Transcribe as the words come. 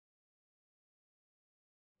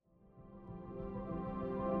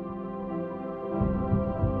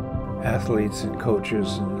athletes and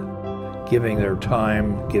coaches and giving their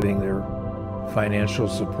time, giving their financial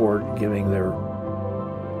support, giving their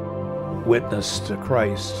witness to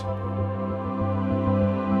Christ.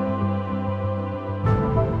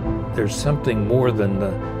 There's something more than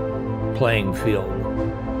the playing field.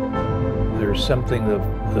 There's something,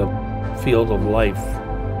 the field of life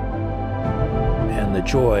and the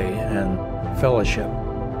joy and fellowship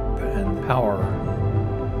and power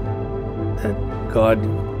that God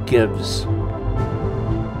gives.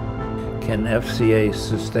 Can FCA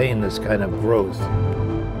sustain this kind of growth?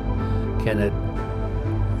 Can it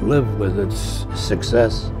live with its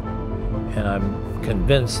success? And I'm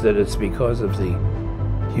convinced that it's because of the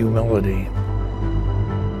humility,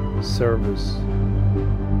 service,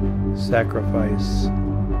 sacrifice,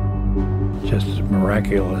 just a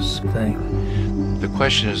miraculous thing. The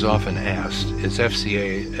question is often asked, is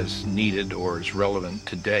FCA as needed or as relevant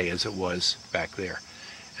today as it was back there?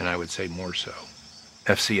 And I would say more so.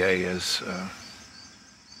 FCA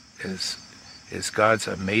is God's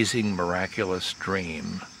amazing, miraculous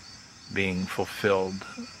dream being fulfilled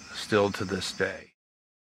still to this day.